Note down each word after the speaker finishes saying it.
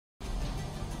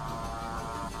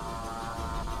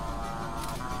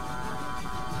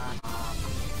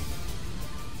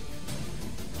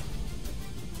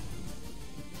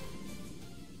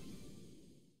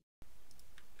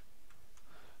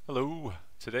Hello!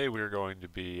 Today we are going to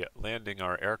be landing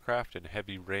our aircraft in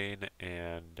heavy rain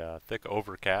and thick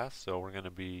overcast, so we're going to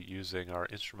be using our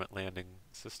instrument landing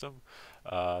system.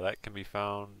 That can be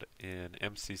found in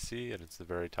MCC, and it's the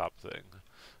very top thing.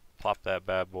 Plop that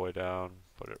bad boy down,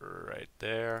 put it right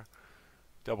there,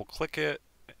 double click it,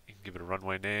 you can give it a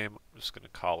runway name. I'm just going to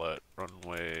call it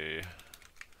runway,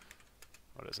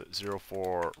 what is it,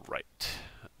 04 right.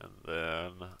 And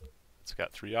then it's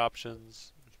got three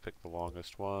options. Pick the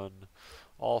longest one,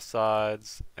 all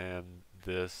sides, and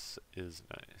this is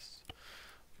nice.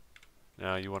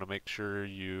 Now you want to make sure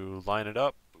you line it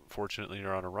up. Fortunately,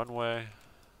 you're on a runway,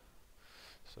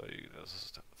 so you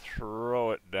just throw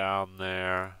it down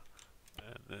there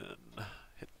and then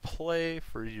hit play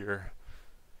for your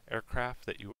aircraft.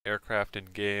 Aircraft in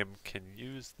game can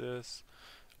use this.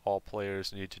 All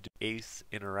players need to do ACE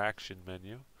interaction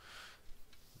menu,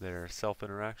 their self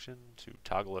interaction, to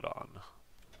toggle it on.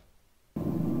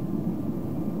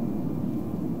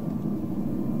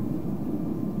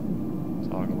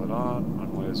 Toggle it on,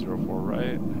 runway 04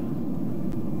 right.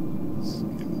 It's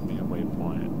giving me a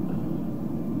waypoint.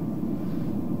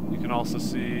 You can also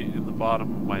see in the bottom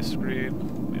of my screen,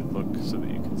 let me look so that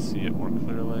you can see it more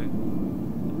clearly.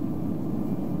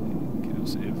 It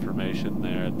gives information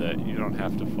there that you don't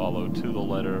have to follow to the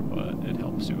letter, but it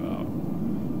helps you out.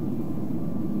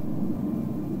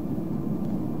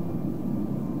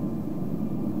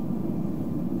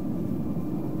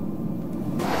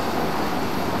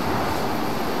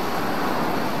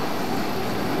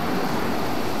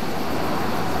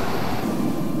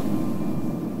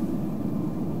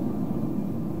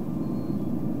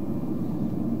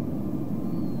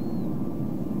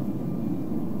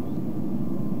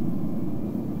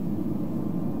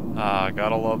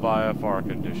 Gotta love IFR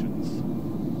conditions.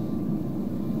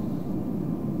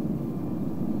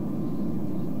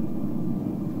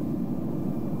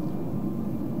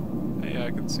 Hey, I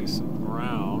can see some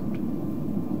ground.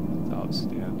 It's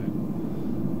outstanding.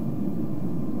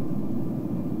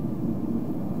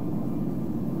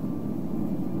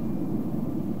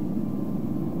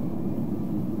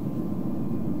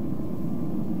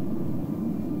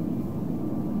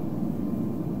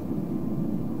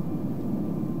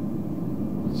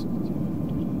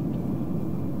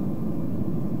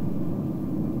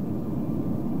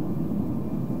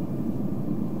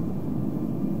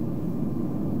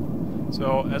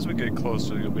 So as we get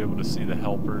closer, you'll be able to see the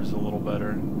helpers a little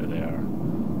better. There they are.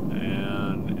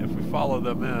 And if we follow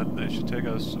them in, they should take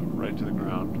us right to the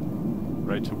ground,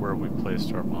 right to where we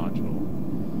placed our module.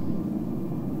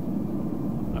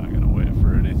 Not gonna wait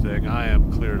for anything. I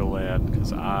am clear to land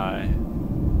because I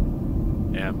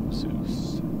am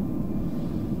Zeus.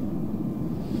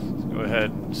 So go ahead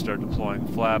and start deploying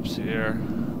flaps here.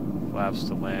 Flaps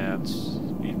to land,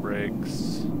 speed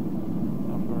brakes.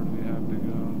 How far do we have to go?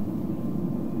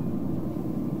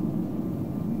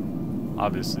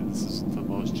 Obviously, this is the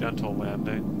most gentle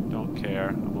landing. Don't care.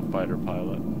 I'm a fighter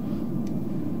pilot.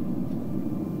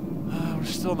 We're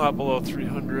still not below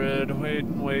 300. Wait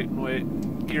and wait and wait.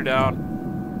 Gear down.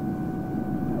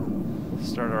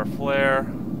 Start our flare.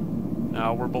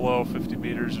 Now we're below 50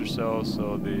 meters or so,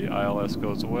 so the ILS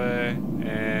goes away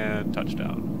and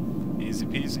touchdown. Easy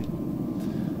peasy.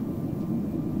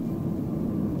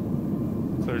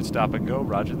 Cleared stop and go.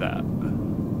 Roger that.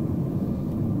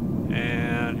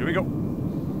 And here we go.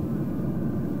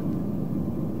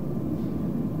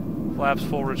 Flaps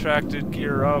full retracted,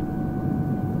 gear up,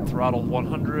 throttle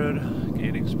 100,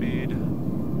 gaining speed,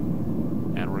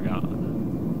 and we're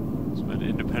gone. It's been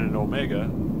Independent Omega,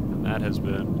 and that has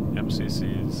been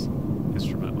MCC's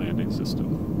instrument landing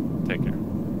system. Take care.